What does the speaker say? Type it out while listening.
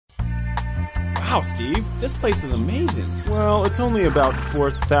Wow, Steve, this place is amazing. Well, it's only about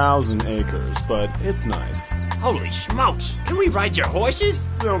 4,000 acres, but it's nice. Holy smokes! Can we ride your horses?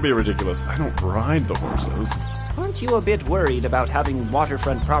 Don't be ridiculous. I don't ride the horses. Aren't you a bit worried about having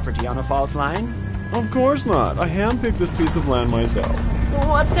waterfront property on a fault line? Of course not. I handpicked this piece of land myself.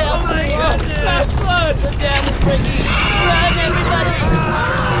 What's happening? Oh my God! Flash flood! The dam is breaking! Run, everybody!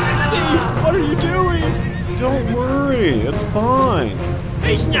 Steve, what are you doing? Don't worry. It's fine.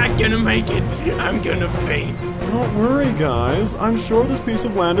 He's not gonna make it. I'm gonna faint. Don't worry, guys. I'm sure this piece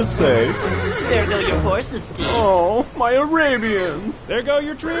of land is safe. There go your horses, Steve. Oh, my Arabians. There go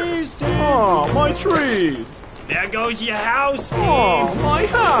your trees, Steve. Oh, my trees. There goes your house, Steve. Oh, my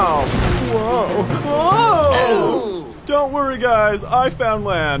house. Whoa. Whoa. Oh. Don't worry, guys. I found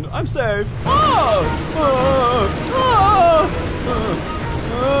land. I'm safe. Oh.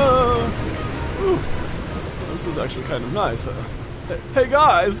 This is actually kind of nice. Hey,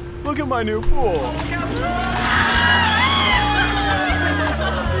 guys, look at my new pool.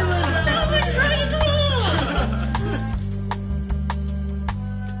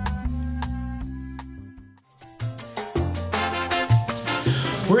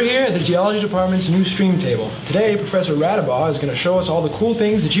 We're here at the Geology Department's new stream table. Today, Professor Radabaugh is going to show us all the cool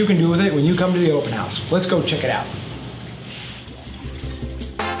things that you can do with it when you come to the open house. Let's go check it out.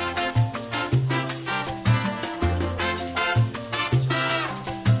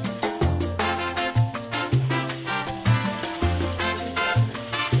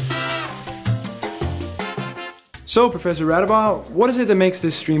 So, Professor Radabaugh, what is it that makes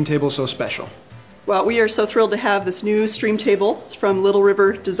this stream table so special? Well, we are so thrilled to have this new stream table. It's from Little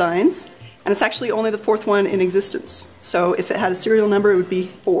River Designs, and it's actually only the fourth one in existence. So if it had a serial number, it would be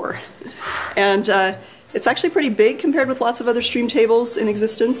 4. And it's actually pretty big compared with lots of other stream tables in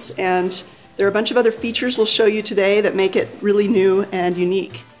existence, and there are a bunch of other features we'll show you today that make it really new and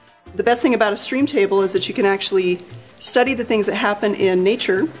unique. The best thing about a stream table is that you can actually study the things that happen in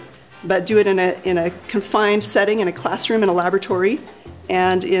nature, but do it in a confined setting, in a classroom, in a laboratory,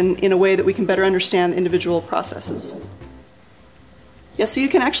 and in a way that we can better understand individual processes. Yeah, so you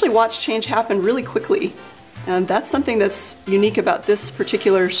can actually watch change happen really quickly, and that's something that's unique about this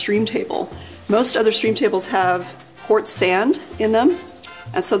particular stream table. Most other stream tables have quartz sand in them,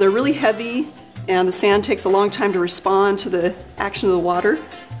 and so they're really heavy, and the sand takes a long time to respond to the action of the water,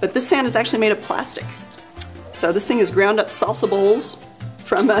 but this sand is actually made of plastic. So this thing is ground up salsa bowls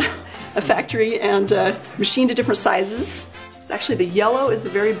from a factory and machined to different sizes. It's actually, the yellow is the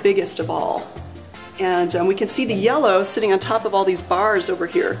very biggest of all. And we can see the yellow sitting on top of all these bars over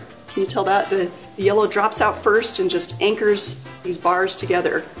here. Can you tell that? The yellow drops out first and just anchors these bars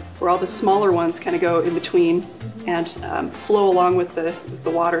together, where all the smaller ones kind of go in between and flow along with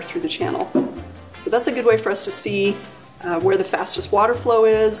the water through the channel. So that's a good way for us to see where the fastest water flow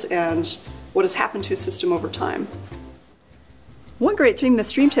is and what has happened to a system over time. One great thing the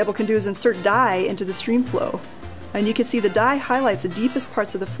stream table can do is insert dye into the stream flow. And you can see the dye highlights the deepest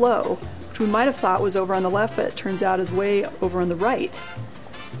parts of the flow, which we might have thought was over on the left, but it turns out is way over on the right.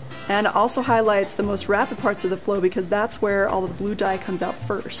 And it also highlights the most rapid parts of the flow because that's where all of the blue dye comes out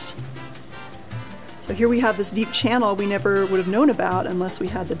first. So here we have this deep channel we never would have known about unless we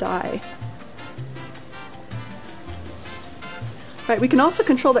had the dye. Right, we can also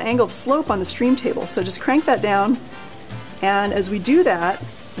control the angle of slope on the stream table, so just crank that down, and as we do that,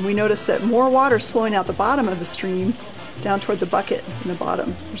 we notice that more water is flowing out the bottom of the stream down toward the bucket in the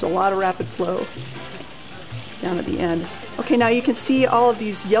bottom. There's a lot of rapid flow down at the end. Okay, now you can see all of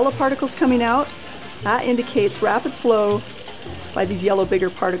these yellow particles coming out. That indicates rapid flow by these yellow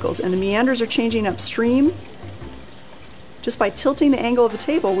bigger particles, and the meanders are changing upstream. Just by tilting the angle of the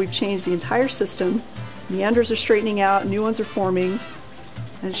table, we've changed the entire system. Meanders are straightening out, new ones are forming,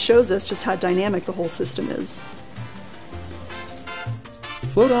 and it shows us just how dynamic the whole system is.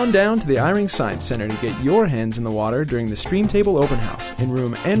 Float on down to the Eyring Science Center to get your hands in the water during the Stream Table Open House in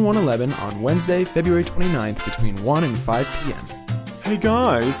room N111 on Wednesday, February 29th between 1 and 5 p.m. Hey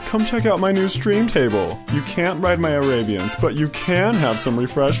guys, come check out my new stream table. You can't ride my Arabians, but you can have some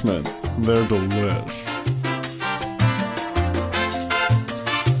refreshments. They're delish.